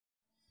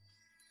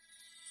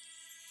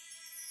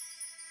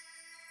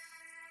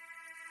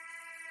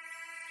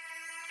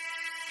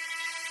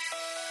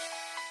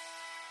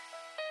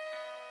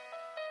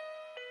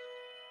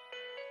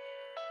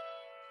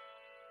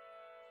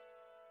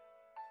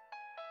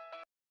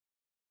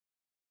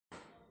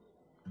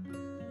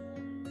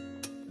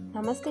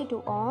Namaste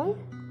to all.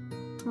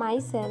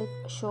 Myself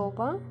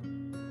Shobha.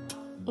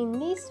 In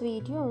this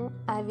video,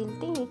 I will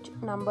teach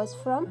numbers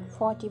from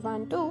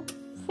 41 to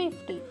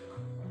 50.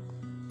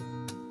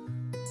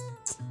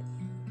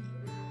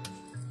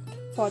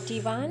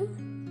 41,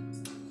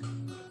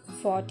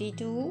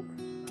 42,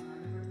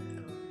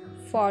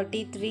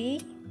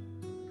 43,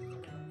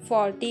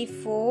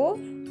 44,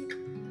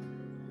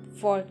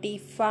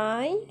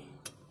 45,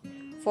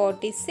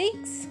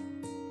 46,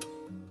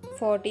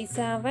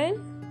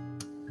 47,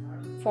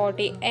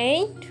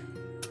 48,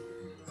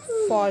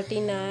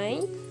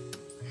 49,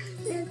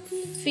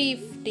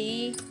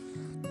 50.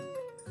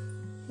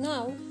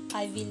 Now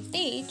I will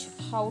teach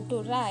how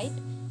to write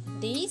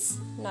these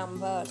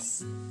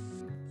numbers.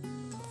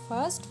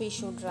 First we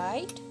should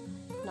write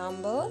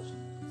number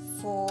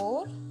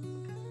 4,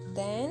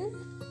 then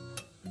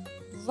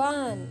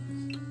 1.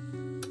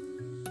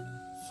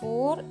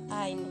 4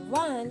 and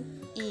 1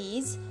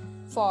 is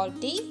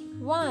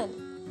 41.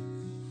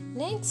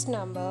 Next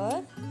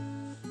number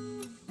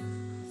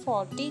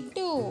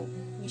 42.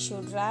 We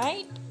should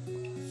write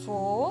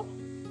 4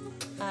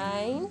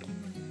 and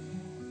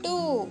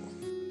 2.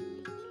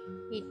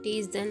 It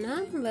is the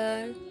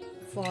number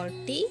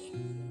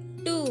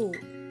 42.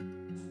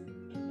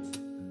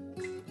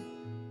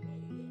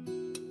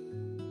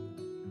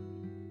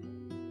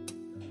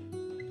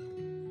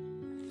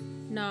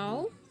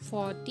 Now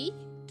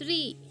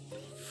 43.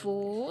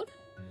 4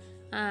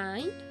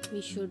 and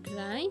we should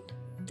write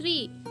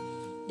 3.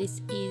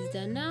 This is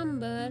the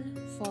number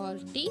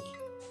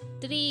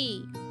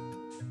 43.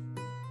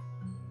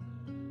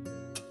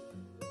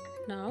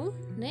 Now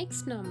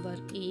next number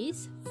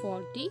is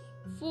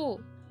 44.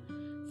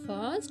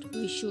 First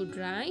we should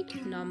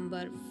write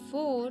number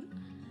 4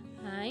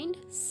 and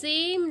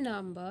same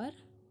number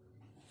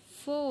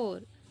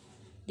 4.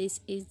 This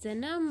is the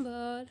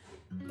number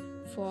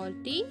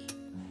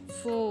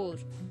 44.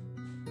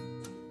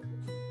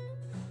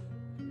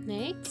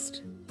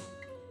 Next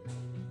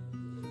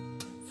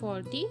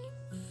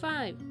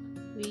 45.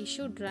 We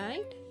should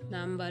write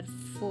number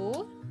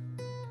 4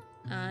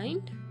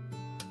 and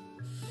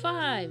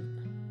 5.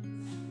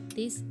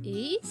 This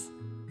is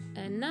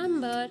a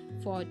number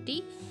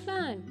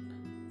 45.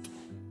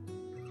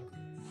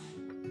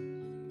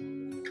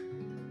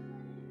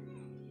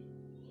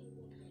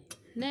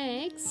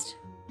 Next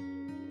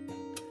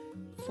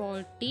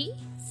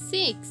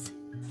 46.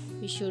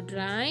 We should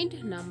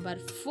write number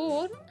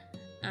 4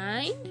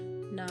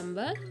 and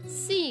number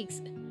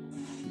 6.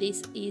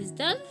 This is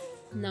the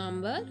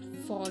number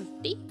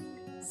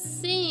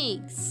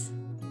 46.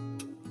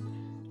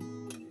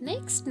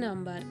 Next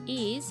number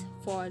is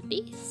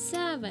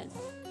 47.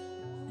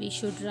 We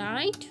should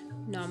write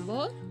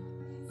number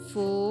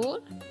 4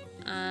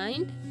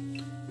 and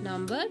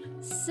number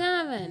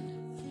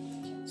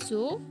 7.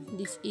 So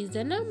this is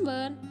the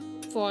number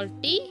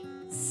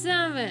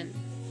 47.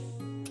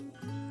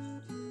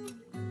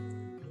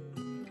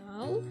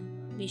 Now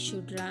we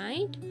should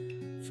write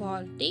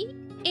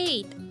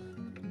 48.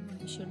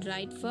 We should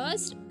write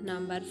first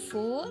number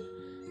 4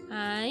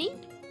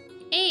 and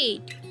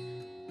 8.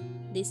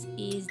 This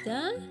is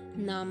the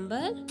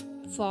number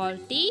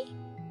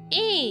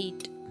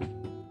 48.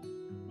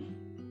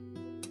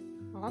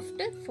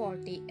 After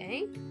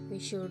 48, we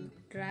should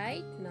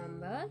write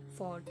number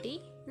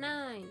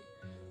 49.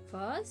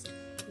 First,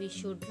 we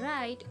should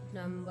write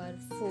number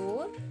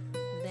 4.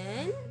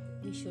 Then,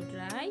 we should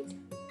write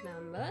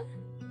number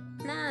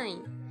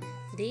 9.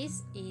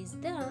 This is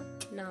the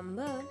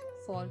number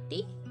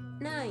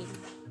 49.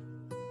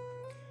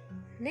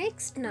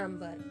 Next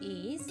number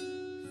is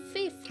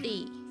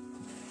 50.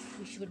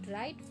 We should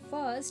write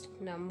first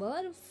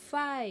number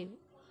 5.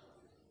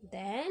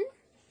 Then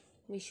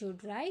we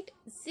should write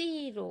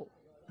 0.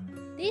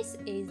 This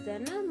is the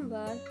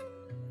number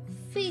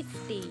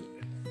 50.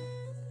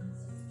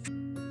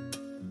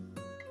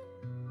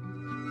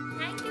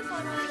 Thank you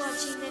for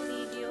watching the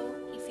video.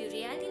 If you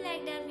really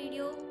like that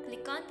video,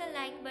 click on the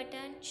like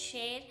button,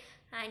 share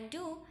and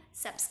do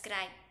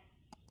subscribe.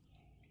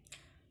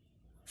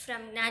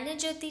 From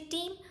Gnanajyothi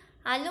team,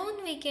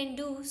 alone we can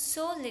do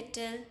so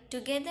little,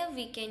 together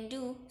we can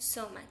do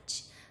so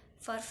much.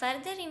 For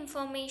further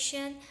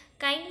information,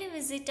 kindly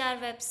visit our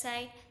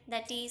website,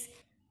 that is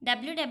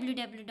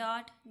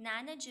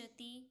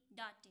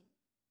www.gnanajyothi.in.